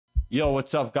Yo,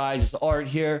 what's up, guys? It's Art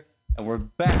here, and we're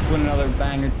back with another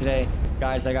banger today.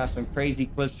 Guys, I got some crazy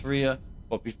clips for you.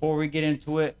 But before we get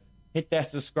into it, hit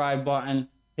that subscribe button,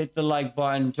 hit the like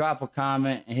button, drop a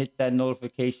comment, and hit that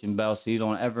notification bell so you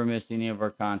don't ever miss any of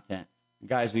our content.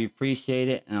 Guys, we appreciate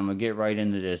it, and I'm going to get right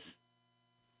into this.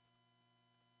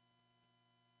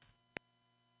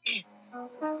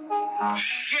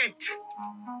 Shit.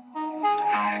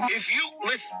 If you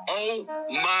listen, oh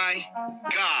my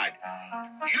God.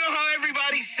 You know how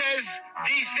everybody says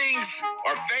these things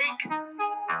are fake?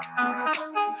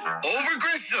 Over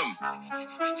Grissom.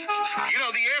 You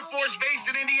know, the Air Force Base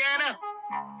in Indiana?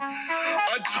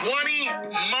 A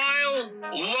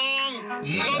 20-mile-long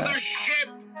mothership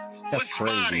was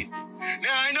spotted.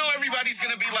 Now, I know everybody's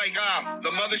going to be like, the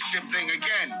mothership thing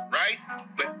again, right?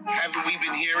 But haven't we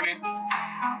been hearing it?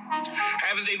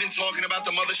 Haven't they been talking about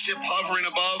the mothership hovering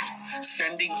above,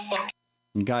 sending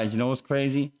Guys, you know what's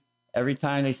crazy? Every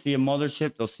time they see a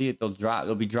mothership,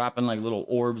 they'll be dropping like little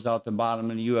orbs out the bottom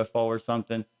of the UFO or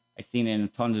something. I've seen it in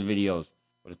tons of videos.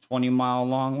 But a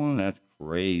 20-mile-long one, that's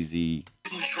crazy.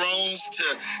 Drones to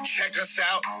check us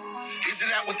out. Isn't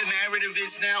that what the narrative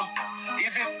is now?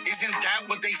 Isn't that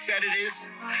what they said it is?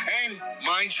 And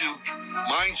mind you,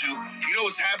 you know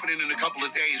what's happening in a couple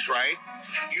of days, right?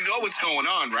 You know what's going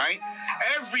on, right?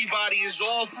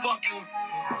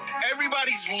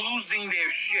 Everybody's losing their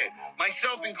shit,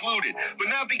 myself included, but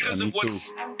not because of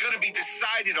what's going to be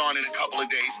decided on in a couple of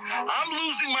days. I'm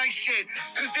losing my shit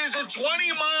because there's a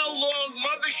 20-mile-long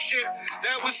mothership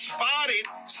that was spotted,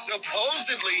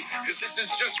 supposedly, because this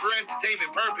is just for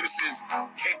entertainment purposes,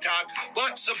 TikTok,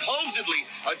 but supposedly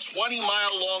a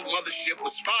 20-mile-long mothership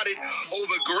was spotted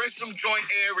over Grissom Joint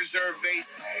Air Reserve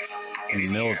Base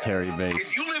in military base.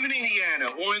 If you live in Indiana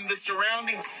or in the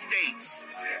surrounding states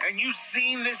and you've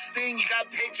seen this thing, you got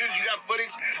pictures, you got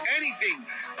footage, anything,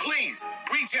 please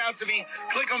reach out to me,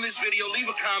 click on this video, leave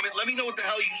a comment, let me know what the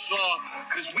hell you saw,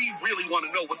 because we really want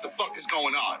to know what the fuck is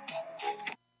going on.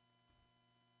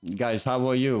 Guys, how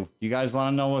about you? You guys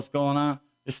want to know what's going on?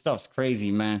 This stuff's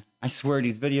crazy, man. I swear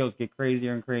these videos get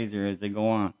crazier and crazier as they go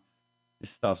on.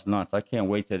 This stuff's nuts. I can't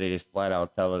wait till they just flat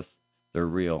out tell us they're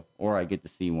real, or I get to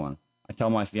see one. I tell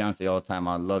my fiance all the time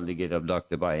I'd love to get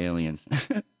abducted by aliens.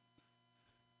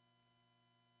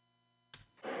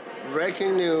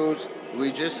 Breaking news,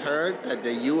 we just heard that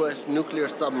the U.S. nuclear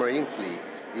submarine fleet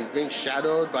is being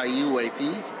shadowed by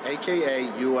UAPs, aka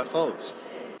UFOs.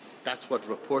 That's what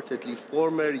reportedly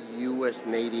former U.S.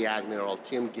 Navy Admiral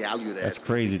Tim Gallaudet. That's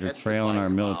crazy, they're trailing our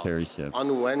military ship.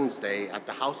 On Wednesday at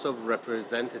the House of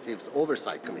Representatives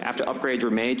Oversight Committee. After upgrades were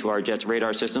made to our jet's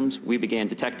radar systems, we began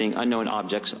detecting unknown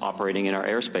objects operating in our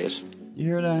airspace. You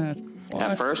hear that? What?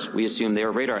 At first, we assumed they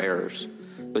were radar errors.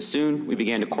 But soon, we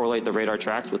began to correlate the radar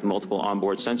tracks with multiple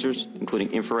onboard sensors,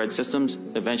 including infrared systems,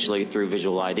 eventually through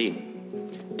visual ID.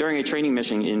 During a training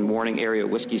mission in Warning Area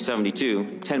Whiskey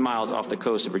 72, 10 miles off the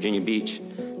coast of Virginia Beach,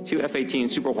 two F-18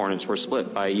 Super Hornets were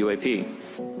split by a UAP.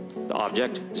 The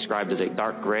object, described as a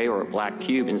dark gray or a black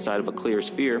cube inside of a clear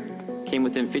sphere, came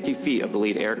within 50 feet of the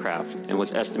lead aircraft and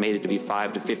was estimated to be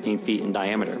 5 to 15 feet in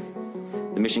diameter.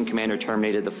 The mission commander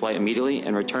terminated the flight immediately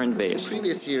and returned to base.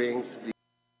 Previous hearings.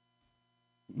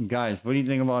 Guys, what do you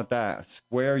think about that? A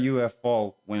square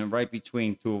UFO went right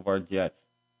between two of our jets.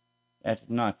 That's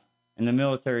nuts. And the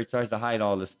military tries to hide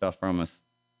all this stuff from us.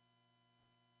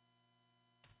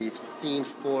 We've seen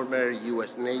former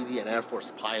U.S. Navy and Air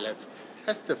Force pilots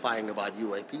testifying about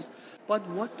UAPs, but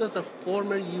what does a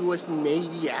former U.S.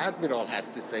 Navy admiral has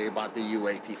to say about the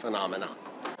UAP phenomenon?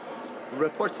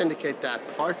 Reports indicate that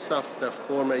parts of the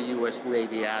former U.S.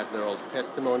 Navy admiral's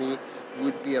testimony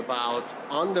would be about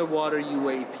underwater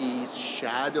UAPs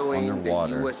shadowing the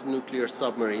U.S. nuclear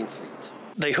submarine fleet.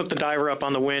 They hook the diver up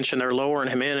on the winch and they're lowering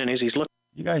him in, and as he's looking...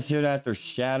 You guys hear that? They're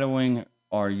shadowing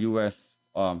our U.S.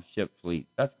 ship fleet.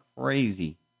 That's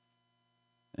crazy.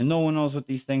 And no one knows what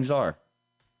these things are.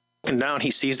 Looking down,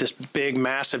 he sees this big,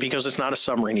 massive... He goes, it's not a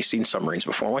submarine. He's seen submarines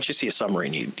before. Once you see a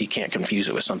submarine, you can't confuse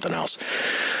it with something else.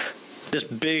 This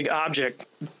big object,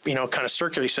 you know, kind of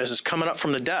circularly says it's coming up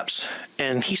from the depths.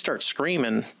 And he starts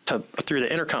screaming through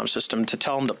the intercom system to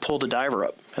tell him to pull the diver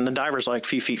up. And the diver's like a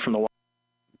few feet from the water.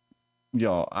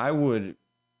 Yo, I would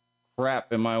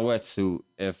crap in my wetsuit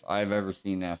if I've ever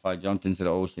seen that. If I jumped into the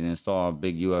ocean and saw a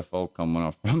big UFO coming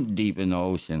up from deep in the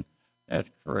ocean.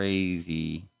 That's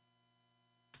crazy.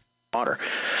 Water.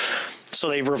 So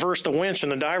they reverse the winch,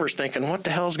 and the diver's thinking, what the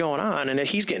hell's going on? And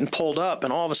he's getting pulled up,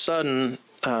 and all of a sudden,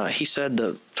 he said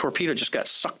the torpedo just got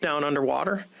sucked down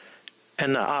underwater,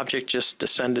 and the object just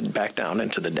descended back down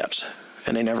into the depths,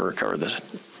 and they never recovered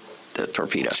the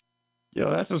torpedo. Yo,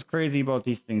 that's what's crazy about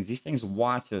these things. These things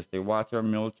watch us. They watch our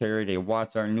military. They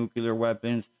watch our nuclear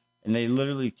weapons. And they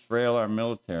literally trail our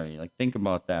military. Like, think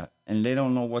about that. And they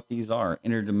don't know what these are.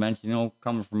 Interdimensional,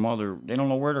 coming from other. They don't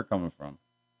know where they're coming from.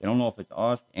 They don't know if it's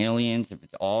us, aliens, if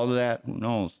it's all of that. Who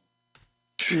knows?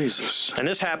 Jesus. And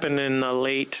this happened in the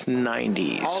late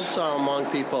 90s. Also among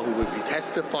people who will be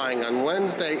testifying on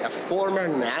Wednesday, a former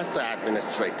NASA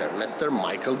administrator, Mr.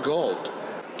 Michael Gold.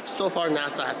 So far,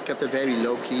 NASA has kept it very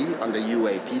low-key on the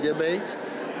UAP debate,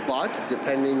 but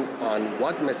depending on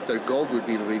what Mr. Gold will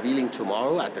be revealing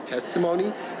tomorrow at the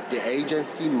testimony, the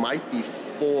agency might be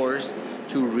forced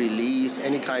to release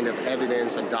any kind of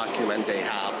evidence and document they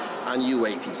have on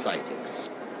UAP sightings.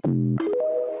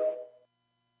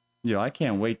 Yeah, I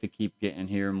can't wait to keep getting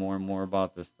here more and more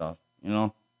about this stuff. You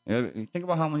know, think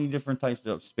about how many different types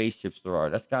of spaceships there are.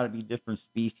 That's got to be different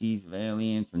species of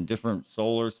aliens from different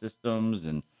solar systems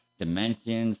and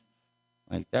dimensions.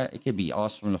 Like that, it could be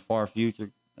us from the far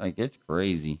future. Like, it's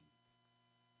crazy.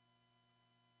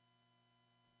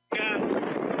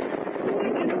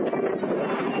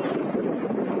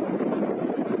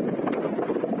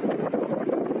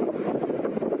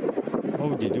 What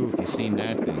would you do if you seen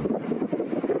that thing?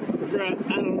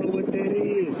 Bruh, I don't know what that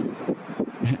is.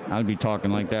 I'd be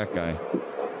talking like that guy.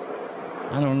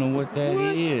 I don't know what that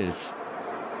is.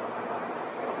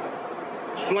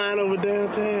 It's flying over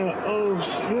downtown. Oh,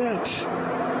 snap.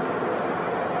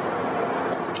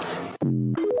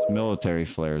 It's military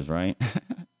flares, right?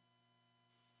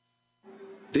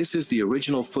 This is the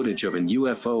original footage of an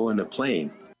UFO and a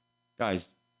plane. Guys,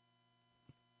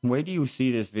 where do you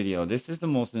see this video? This is the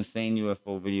most insane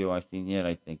UFO video I've seen yet,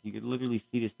 I think. You could literally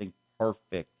see this thing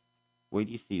perfect. Where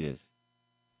do you see this?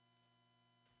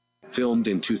 Filmed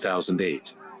in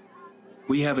 2008.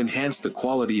 We have enhanced the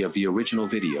quality of the original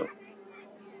video.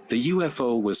 The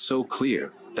UFO was so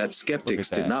clear that skeptics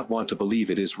did not want to believe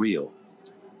it is real.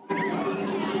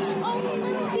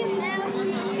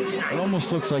 It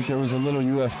almost looks like there was a little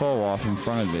UFO off in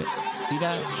front of it. See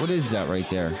that? What is that right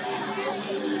there?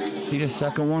 See the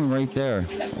second one right there?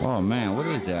 Oh man, what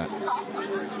is that?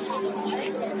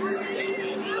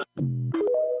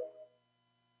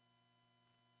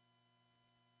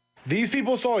 These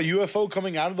people saw a UFO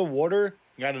coming out of the water.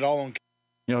 Got it all on.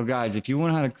 Yo, guys, if you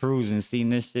went on a cruise and seen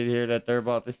this shit here that they're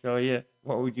about to show you,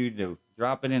 what would you do?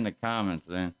 Drop it in the comments,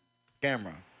 man.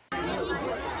 Camera.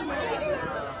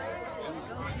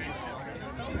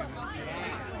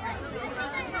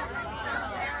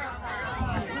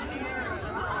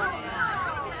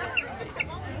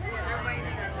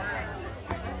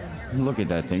 Look at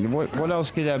that thing. What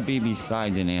else could that be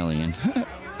besides an alien?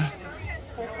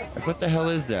 What the hell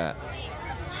is that?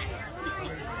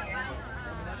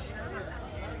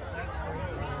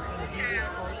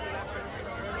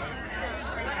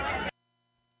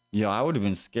 Yo, I would have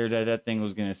been scared that that thing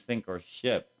was going to sink or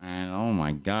ship, man. Oh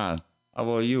my God. How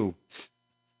about you?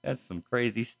 That's some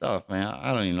crazy stuff, man.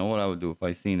 I don't even know what I would do if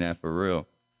I seen that for real.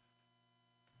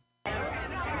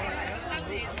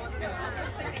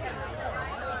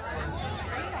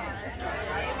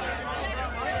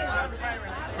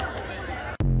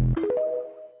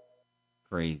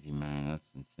 Crazy, man. That's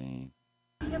insane.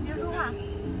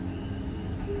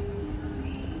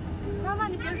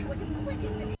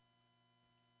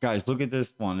 Guys, look at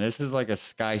this one. This is like a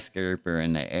skyscraper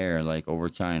in the air, like over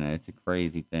China. It's a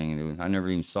crazy thing, dude. I never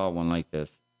even saw one like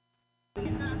this.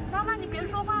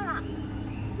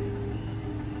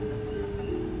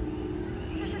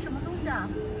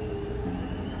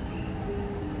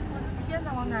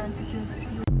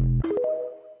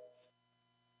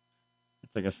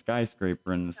 It's like a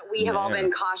skyscraper in the We have all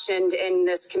been cautioned in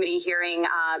this committee hearing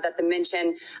that the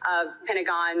mention of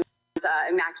Pentagon's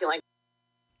immaculate.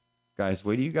 Guys,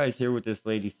 wait do you guys hear what this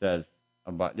lady says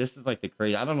about this? Is like the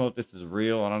crazy. I don't know if this is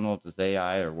real. I don't know if this is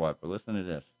AI or what, but listen to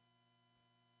this.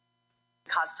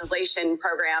 Constellation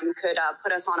program could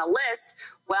put us on a list.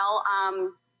 Well,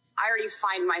 I already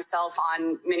find myself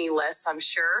on many lists, I'm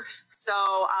sure. So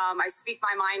I speak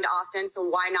my mind often, so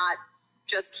why not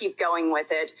just keep going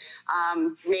with it?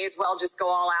 May as well just go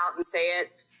all out and say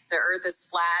it. The earth is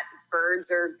flat,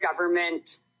 birds are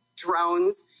government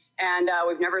drones, and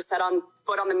we've never set on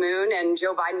foot on the moon, and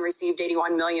Joe Biden received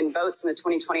 81 million votes in the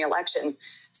 2020 election.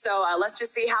 So let's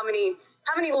just see how many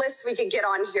lists we could get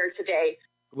on here today.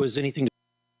 Was anything?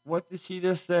 What did she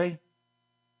just say?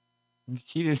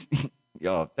 She just,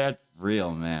 yo, that's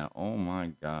real, man. Oh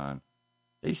my God.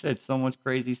 They said so much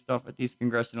crazy stuff at these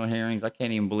congressional hearings. I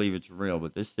can't even believe it's real,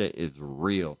 but this shit is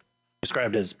real.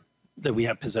 Described as that we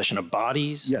have possession of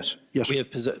bodies. Yes. Yes. We have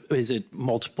is it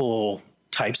multiple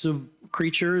types of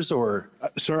creatures, or?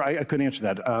 Sir, I couldn't answer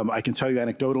that. I can tell you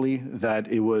anecdotally that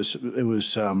it was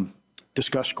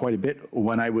discussed quite a bit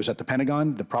when I was at the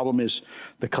Pentagon. The problem is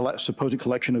the supposed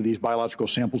collection of these biological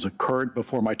samples occurred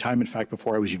before my time, in fact,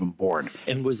 before I was even born.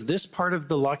 And was this part of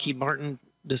the Lockheed Martin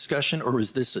discussion, or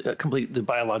was this the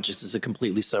biologics is a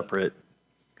completely separate?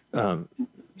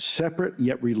 Separate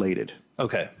yet related.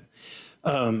 Okay.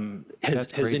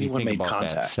 Has anyone made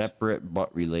contact? That. Separate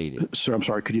but related. Sir, I'm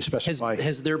sorry, could you specify?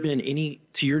 Has there been any,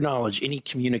 to your knowledge, any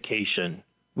communication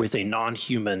with a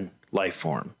non-human life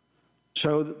form?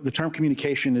 So the term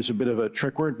communication is a bit of a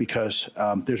trick word because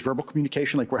there's verbal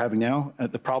communication like we're having now.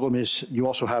 The problem is you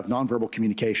also have nonverbal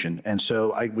communication. And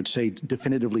so I would say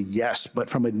definitively yes, but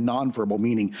from a nonverbal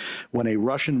meaning, when a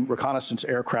Russian reconnaissance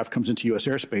aircraft comes into U.S.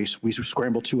 airspace, we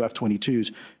scramble 2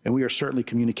 F-22s, and we are certainly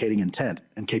communicating intent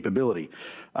and capability.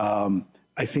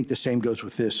 I think the same goes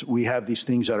with this. We have these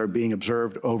things that are being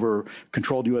observed over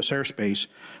controlled U.S. airspace,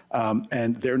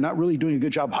 and they're not really doing a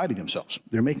good job hiding themselves.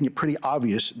 They're making it pretty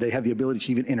obvious they have the ability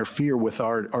to even interfere with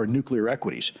our nuclear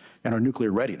equities and our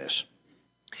nuclear readiness.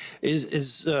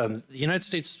 Is the United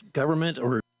States government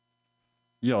or...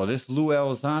 Yo, this Lou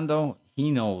Elizondo,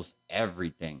 he knows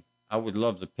everything. I would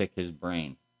love to pick his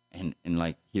brain and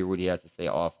like hear what he has to say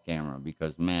off camera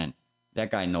because, man,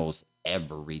 that guy knows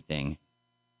everything.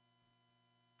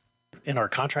 And our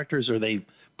contractors, are they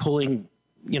pulling,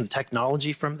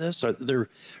 technology from this? Or they're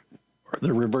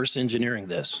reverse engineering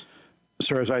this?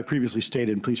 Sir, as I previously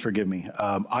stated, and please forgive me,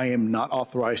 I am not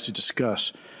authorized to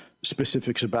discuss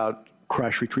specifics about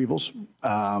crash retrievals.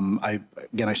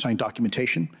 I signed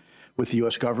documentation with the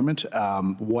U.S. government.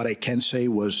 What I can say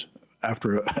was,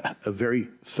 after a very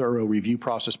thorough review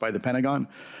process by the Pentagon,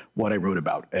 what I wrote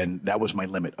about. And that was my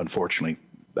limit, unfortunately,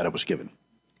 that I was given.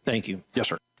 Thank you. Yes,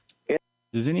 sir.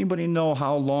 Does anybody know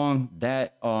how long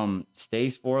that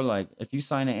stays for? Like, if you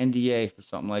sign an NDA for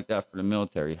something like that for the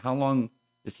military, how long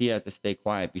does he have to stay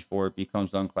quiet before it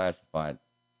becomes unclassified?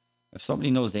 If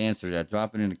somebody knows the answer to that,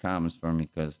 drop it in the comments for me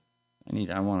because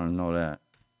I want to know that.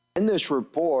 In this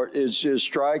report, it's just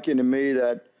striking to me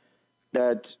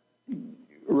that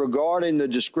regarding the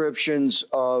descriptions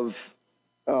of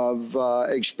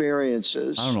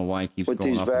experiences, I don't know why he keeps with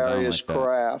going these up and down various like that.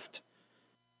 craft.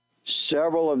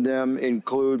 Several of them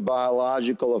include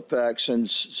biological effects and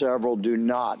several do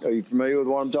not. Are you familiar with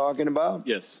what I'm talking about?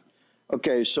 Yes.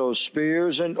 Okay, so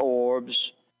spheres and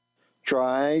orbs,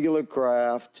 triangular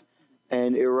craft,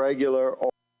 and irregular.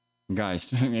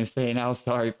 Guys, I'm going to say now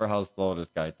sorry for how slow this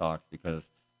guy talks because,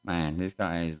 man, this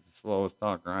guy is the slowest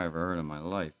talker I ever heard in my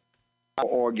life.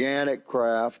 Organic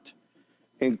craft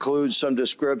includes some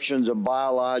descriptions of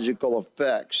biological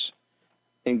effects,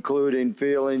 including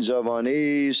feelings of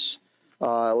unease,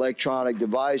 electronic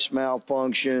device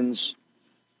malfunctions,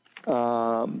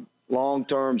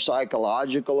 long-term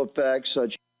psychological effects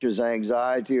such as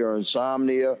anxiety or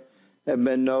insomnia have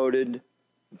been noted,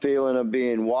 feeling of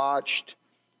being watched,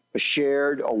 a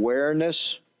shared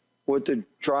awareness with the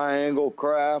triangle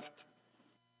craft.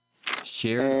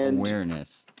 Shared awareness.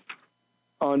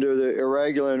 Under the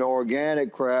irregular and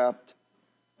organic craft,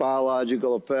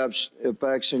 biological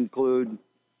effects include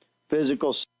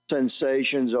physical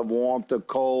sensations of warmth or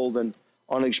cold and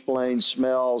unexplained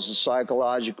smells and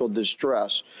psychological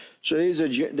distress. So these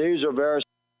are very...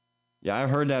 Yeah, I've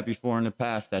heard that before in the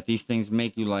past, that these things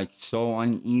make you like so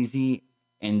uneasy,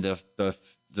 and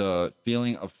the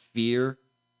feeling of fear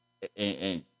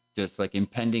and just like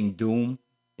impending doom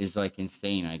is like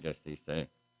insane, I guess they say.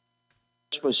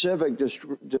 Specific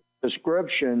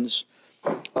descriptions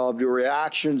of the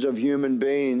reactions of human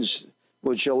beings,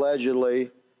 which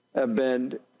allegedly have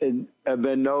been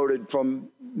noted from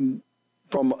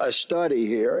a study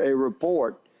here, a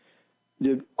report.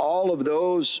 All of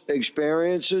those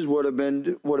experiences would have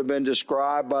been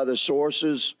described by the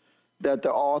sources that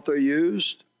the author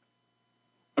used.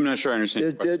 I'm not sure I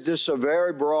understand. This is a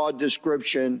very broad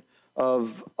description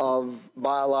of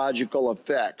biological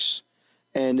effects,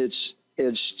 and it's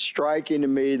striking to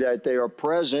me that they are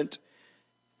present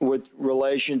with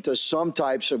relation to some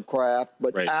types of craft,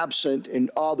 but absent in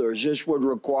others. This would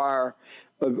require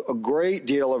a great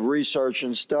deal of research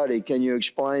and study. Can you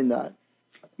explain that?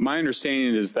 My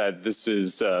understanding is that this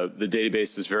is the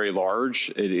database is very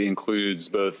large. It includes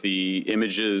both the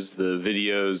images, the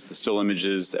videos, the still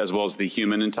images, as well as the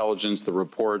human intelligence, the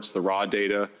reports, the raw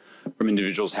data from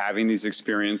individuals having these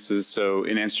experiences. So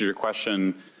in answer to your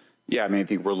question, yeah, I mean, I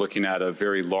think we're looking at a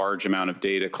very large amount of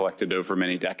data collected over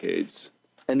many decades.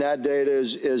 And that data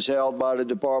is held by the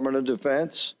Department of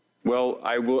Defense? Well,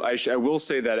 I will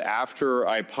say that after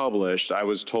I published, I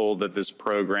was told that this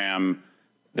program,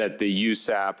 that the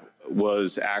USAP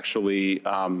was actually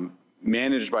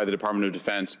managed by the Department of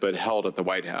Defense, but held at the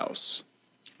White House.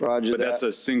 Roger but that. That's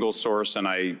a single source, and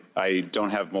I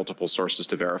don't have multiple sources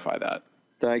to verify that.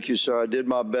 Thank you, sir. I did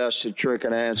my best to trick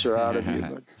an answer out of you,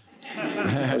 but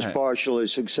I was partially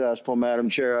successful. Madam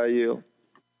Chair, I yield.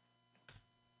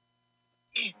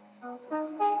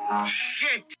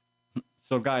 Shit.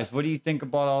 So, guys, what do you think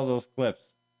about all those clips?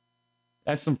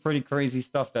 That's some pretty crazy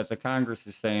stuff that the Congress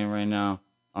is saying right now.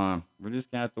 We're just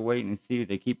gonna have to wait and see.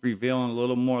 They keep revealing a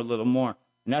little more, and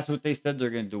that's what they said they're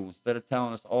gonna do. Instead of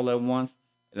telling us all at once,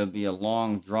 it'll be a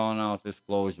long, drawn-out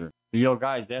disclosure. Yo,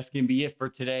 guys, that's gonna be it for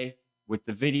today with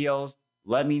the videos.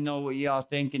 Let me know what y'all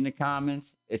think in the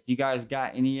comments. If you guys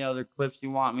got any other clips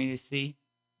you want me to see,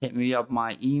 hit me up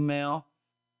my email,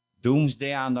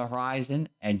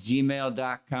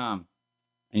 doomsdayonthehorizon@gmail.com.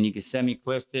 And you can send me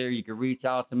clips there. You can reach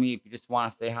out to me if you just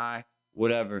want to say hi,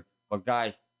 whatever. But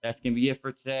guys, that's going to be it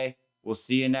for today. We'll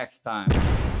see you next time.